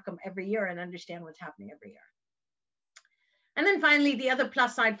to track them every year and understand what's happening every year. And then finally, the other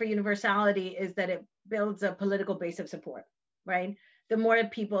plus side for universality is that it builds a political base of support, right? The more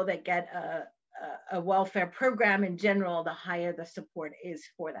people that get a welfare program in general, the higher the support is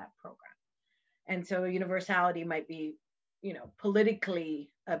for that program. And so universality might be,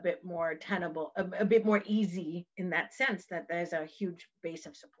 politically a bit more tenable, a bit more easy in that sense, that there's a huge base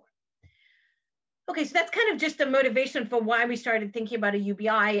of support. Okay, so that's kind of just the motivation for why we started thinking about a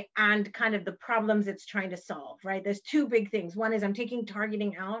UBI and kind of the problems it's trying to solve, right? There's 2 big things. One is I'm taking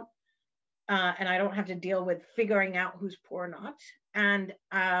targeting out, and I don't have to deal with figuring out who's poor or not. And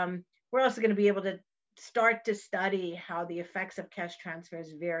we're also going to be able to start to study how the effects of cash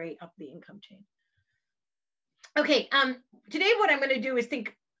transfers vary up the income chain. Okay, today what I'm going to do is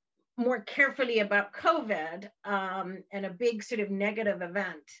think more carefully about COVID and a big sort of negative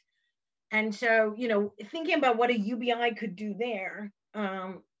event. And so, thinking about what a UBI could do there,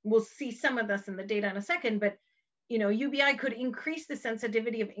 we'll see some of this in the data in a second, but, UBI could increase the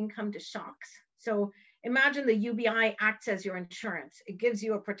sensitivity of income to shocks. So imagine the UBI acts as your insurance. It gives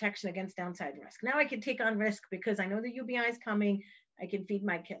you a protection against downside risk. Now I can take on risk because I know the UBI is coming. I can feed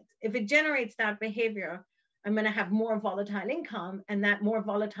my kids. If it generates that behavior, I'm going to have more volatile income, and that more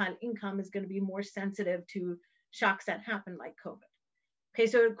volatile income is going to be more sensitive to shocks that happen like COVID. Okay,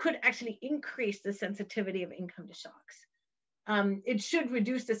 so it could actually increase the sensitivity of income to shocks. It should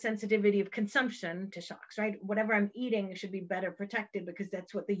reduce the sensitivity of consumption to shocks, right? Whatever I'm eating should be better protected, because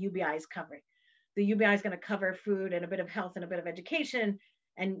that's what the UBI is covering. The UBI is going to cover food and a bit of health and a bit of education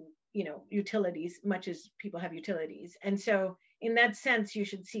and, utilities, much as people have utilities. And so in that sense, you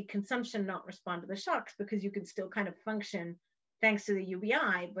should see consumption not respond to the shocks, because you can still kind of function thanks to the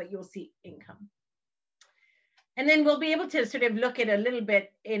UBI, but you'll see income. And then we'll be able to sort of look at a little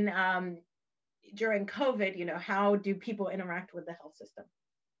bit in during COVID, how do people interact with the health system?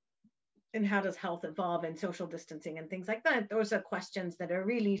 And how does health evolve in social distancing and things like that? Those are questions that are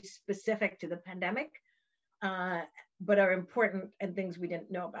really specific to the pandemic, but are important and things we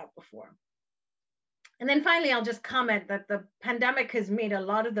didn't know about before. And then finally, I'll just comment that the pandemic has made a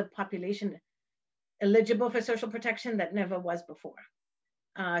lot of the population eligible for social protection that never was before.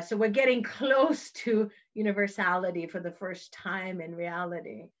 So we're getting close to universality for the first time in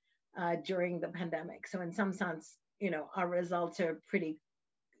reality during the pandemic. So in some sense, our results are pretty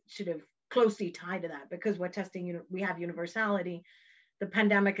sort of closely tied to that, because we're testing, we have universality. The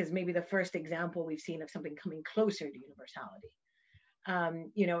pandemic is maybe the first example we've seen of something coming closer to universality.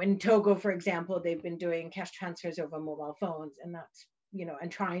 In Togo, for example, they've been doing cash transfers over mobile phones, and that's,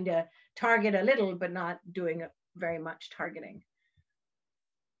 and trying to target a little, but not doing very much targeting.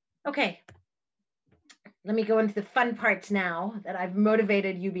 Okay, let me go into the fun parts now that I've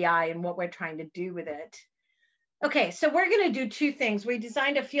motivated UBI and what we're trying to do with it. Okay, so we're going to do 2 things. We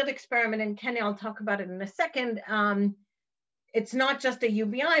designed a field experiment in Kenya. I'll talk about it in a second. It's not just a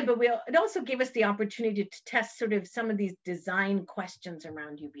UBI, but it also gave us the opportunity to test sort of some of these design questions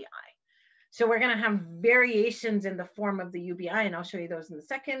around UBI. So we're going to have variations in the form of the UBI, and I'll show you those in a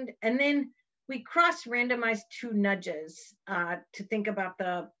second. And then we cross-randomized 2 nudges to think about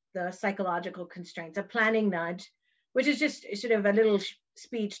the psychological constraints. A planning nudge, which is just sort of a little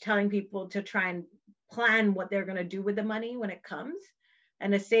speech telling people to try and plan what they're going to do with the money when it comes,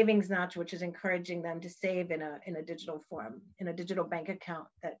 and a savings nudge, which is encouraging them to save in a digital form, in a digital bank account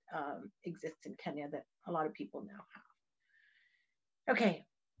that exists in Kenya that a lot of people now have. Okay,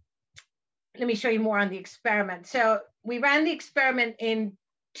 let me show you more on the experiment. So we ran the experiment in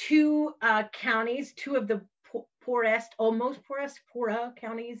two counties, two of the poorest, almost poorest, poorer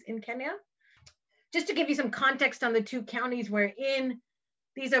counties in Kenya. Just to give you some context on the two counties we're in,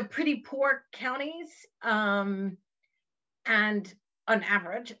 these are pretty poor counties, and on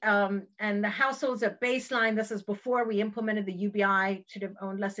average, and the households at baseline, this is before we implemented the UBI, should have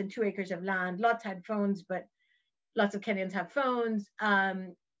owned less than 2 acres of land. Lots had phones, but lots of Kenyans have phones.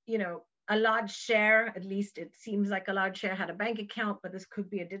 You know, a large share, at least it seems like a large share, had a bank account, but this could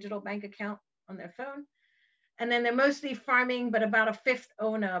be a digital bank account on their phone. And then they're mostly farming, but about a fifth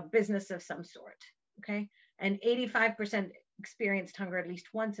own a business of some sort, okay? And 85% experienced hunger at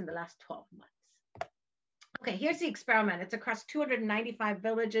least once in the last 12 months. Okay, here's the experiment. It's across 295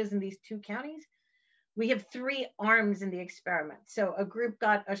 villages in these two counties. We have 3 arms in the experiment. So a group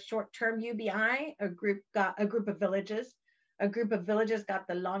got a short-term UBI, a group of villages. A group of villages got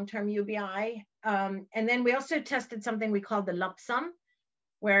the long-term UBI. And then we also tested something we called the lump sum,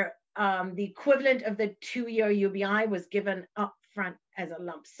 where the equivalent of the 2-year UBI was given upfront as a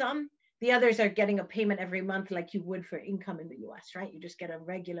lump sum. The others are getting a payment every month like you would for income in the US, right? You just get a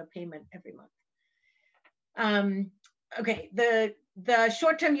regular payment every month. Okay, the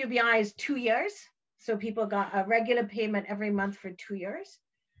short-term UBI is 2 years. So people got a regular payment every month for 2 years.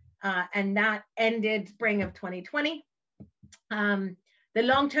 And that ended spring of 2020. The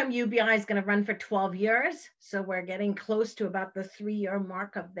long-term UBI is going to run for 12 years. So we're getting close to about the 3-year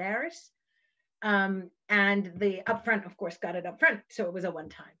mark of theirs. And the upfront, of course, got it upfront. So it was a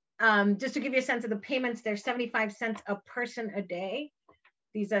one-time. Just to give you a sense of the payments, they're 75 cents a person a day.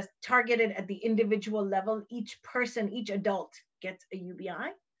 These are targeted at the individual level. Each person, each adult gets a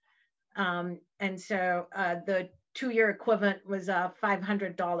UBI. And so the 2-year equivalent was a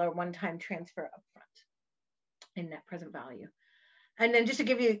 $500 one-time transfer upfront in net present value. And then just to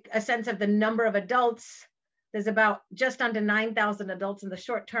give you a sense of the number of adults, there's about just under 9,000 adults in the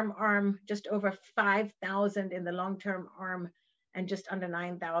short-term arm, just over 5,000 in the long-term arm, and just under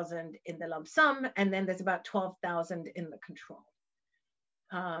 9,000 in the lump sum. And then there's about 12,000 in the control.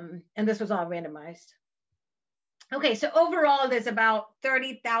 And this was all randomized. Okay, so overall, there's about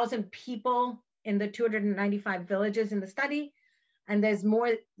 30,000 people in the 295 villages in the study, and there's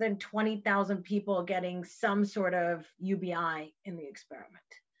more than 20,000 people getting some sort of UBI in the experiment.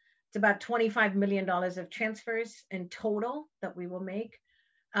 It's about $25 million of transfers in total that we will make,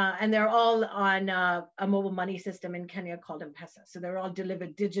 and they're all on a mobile money system in Kenya called M-Pesa. So they're all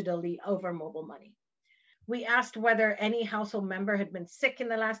delivered digitally over mobile money. We asked whether any household member had been sick in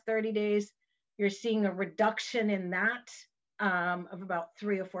the last 30 days. You're seeing a reduction in that of about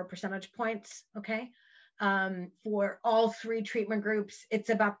 3 or 4 percentage points, okay? For all 3 treatment groups, it's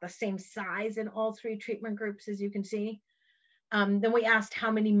about the same size in all 3 treatment groups, as you can see. Then we asked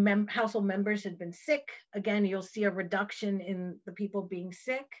how many household members had been sick. Again, you'll see a reduction in the people being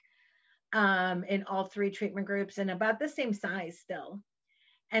sick in all 3 treatment groups, and about the same size still.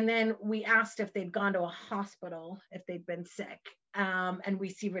 And then we asked if they'd gone to a hospital, if they'd been sick, and we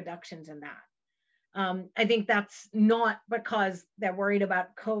see reductions in that. I think that's not because they're worried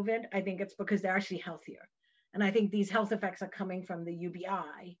about COVID. I think it's because they're actually healthier. And I think these health effects are coming from the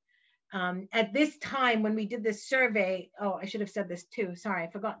UBI. At this time, when we did this survey, oh, I should have said this too. Sorry, I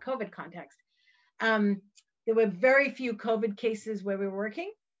forgot COVID context. There were very few COVID cases where we were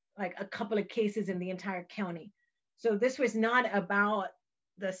working, like a couple of cases in the entire county. So this was not about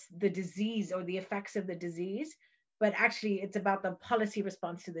the disease or the effects of the disease, but actually it's about the policy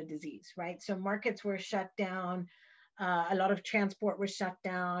response to the disease, right? So markets were shut down, a lot of transport was shut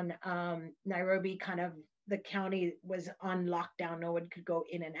down. Nairobi, kind of the county was on lockdown, no one could go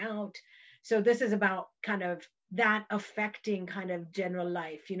in and out. So this is about kind of that affecting kind of general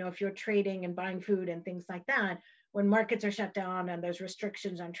life. You know, if you're trading and buying food and things like that, when markets are shut down and there's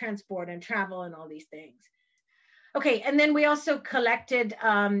restrictions on transport and travel and all these things. Okay, and then we also collected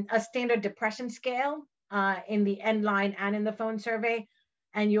a standard depression scale in the end line and in the phone survey,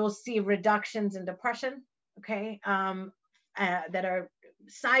 and you'll see reductions in depression, okay, that are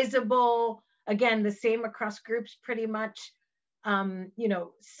sizable. Again, the same across groups pretty much. You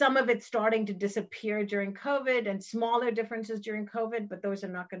know, some of it's starting to disappear during COVID and smaller differences during COVID, but those are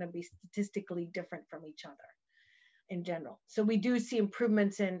not going to be statistically different from each other in general. So we do see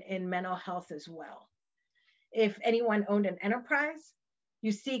improvements in mental health as well. If anyone owned an enterprise,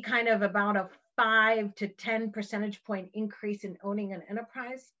 you see kind of about a 5 to 10 percentage point increase in owning an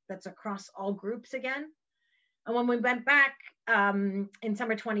enterprise. That's across all groups again. And when we went back in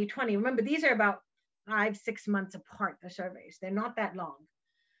summer 2020, remember, these are about 5-6 months apart, the surveys. They're not that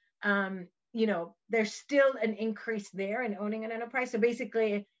long. You know, there's still an increase there in owning an enterprise. So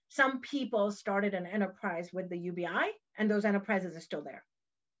basically, some people started an enterprise with the UBI, and those enterprises are still there.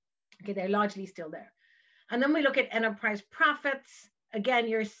 Okay, they're largely still there. And then we look at enterprise profits. Again,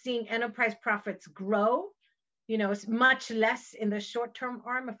 you're seeing enterprise profits grow. It's much less in the short-term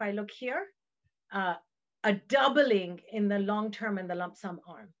arm. If I look here, a doubling in the long-term and the lump sum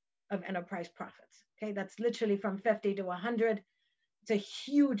arm of enterprise profits. Okay, that's literally from 50 to 100. It's a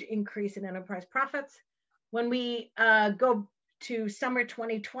huge increase in enterprise profits. When we go to summer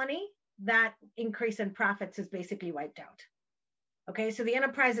 2020, that increase in profits is basically wiped out. Okay, so the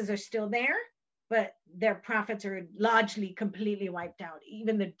enterprises are still there, but their profits are largely completely wiped out.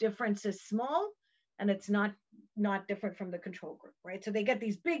 Even the difference is small, and it's not different from the control group, right? So they get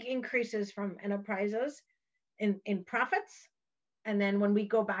these big increases from enterprises in profits. And then when we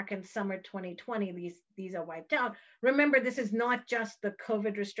go back in summer 2020, these are wiped out. Remember, this is not just the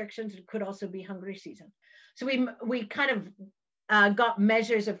COVID restrictions. It could also be hungry season. So we kind of got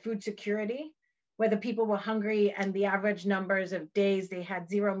measures of food security, whether people were hungry and the average numbers of days they had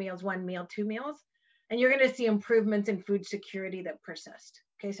 0 meals, 1 meal, 2 meals. And you're going to see improvements in food security that persist.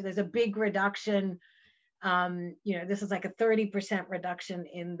 Okay, so there's a big reduction. This is like a 30% reduction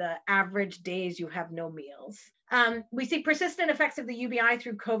in the average days you have no meals. We see persistent effects of the UBI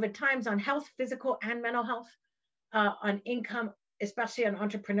through COVID times on health, physical and mental health, on income, especially on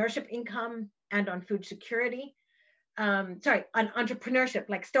entrepreneurship income and on food security. On entrepreneurship,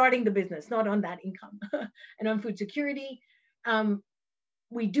 like starting the business, not on that income, and on food security.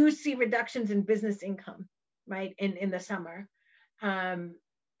 We do see reductions in business income, right, in the summer.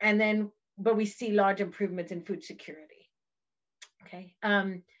 But we see large improvements in food security. Okay.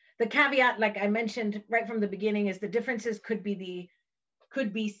 The caveat, like I mentioned right from the beginning, is the differences could be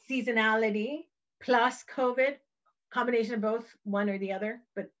seasonality plus COVID, combination of both, one or the other,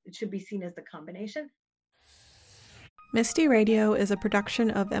 but it should be seen as the combination. Misty Radio is a production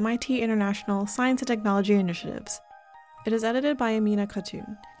of MIT International Science and Technology Initiatives. It is edited by Amina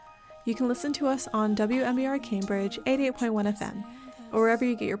Khatun. You can listen to us on WMBR Cambridge 88.1 FM, or wherever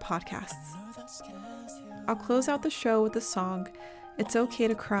you get your podcasts. I'll close out the show with the song It's Okay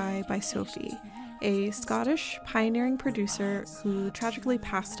to Cry by Sophie, a Scottish pioneering producer who tragically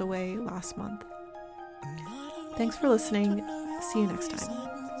passed away last month. Thanks for listening. See you next time.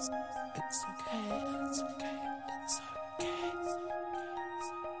 It's okay, it's okay, it's okay.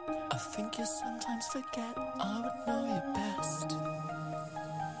 I think you sometimes forget I would know you best.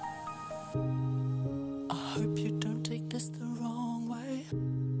 I hope you don't take this the wrong way,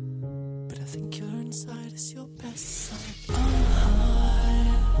 but I think your inside is your best side.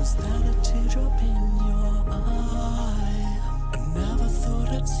 Was that a teardrop in your eye? I never thought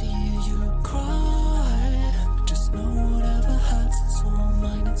I'd see you cry. Just know whatever hurts, it's all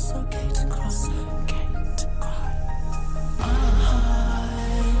mine. It's okay to cry. It's okay to cry. I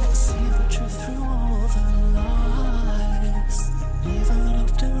see the truth through all the lies. Even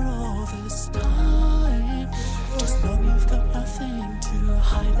after all this time, just know you've got nothing to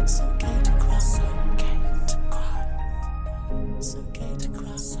hide. It's okay to cry. It's okay to cry. It's okay to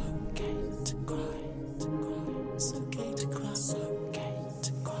cry. It's okay to cry. It's okay to cry. It's okay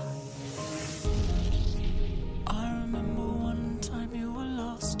to cry. I remember one time you were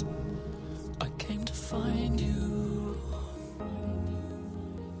lost. I came to find you,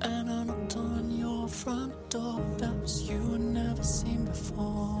 and I knocked on your front door. That was you I'd never seen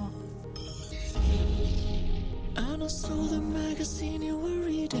before. And I saw the magazine you were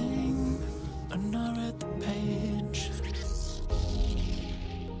reading, and I read the page.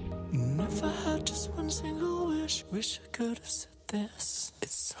 And if I had just one single wish I could have said this.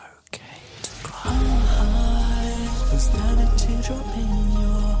 It's okay to cry. Was that a teardrop in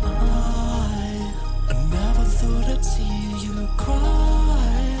your eye? I never thought I'd see you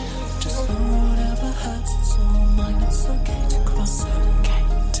cry. Just know whatever hurts, it's all mine. It's okay to cry. It's okay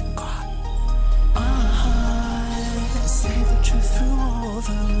to cry. I can see the truth through all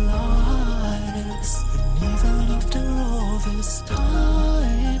the lies. And even after all this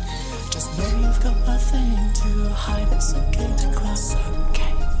time, just know you've got nothing to hide. It's okay to cry. It's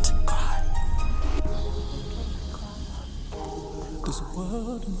okay to cry. There's a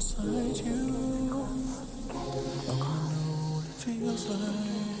world inside you. I wanna know what it feels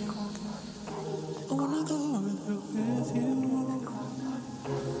like. I wanna go there with you.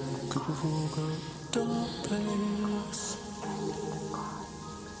 Could we walk a dark place?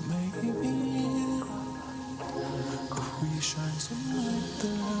 Maybe if we shine some light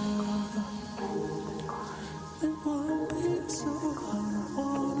there, it won't be so hard. I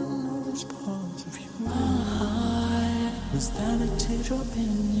wanna know those parts of you. Was that a teardrop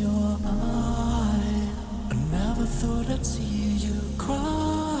in your eye? I never thought I'd see you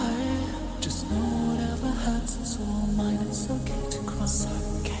cry. Just know whatever hurts, it's all mine. It's okay to cry.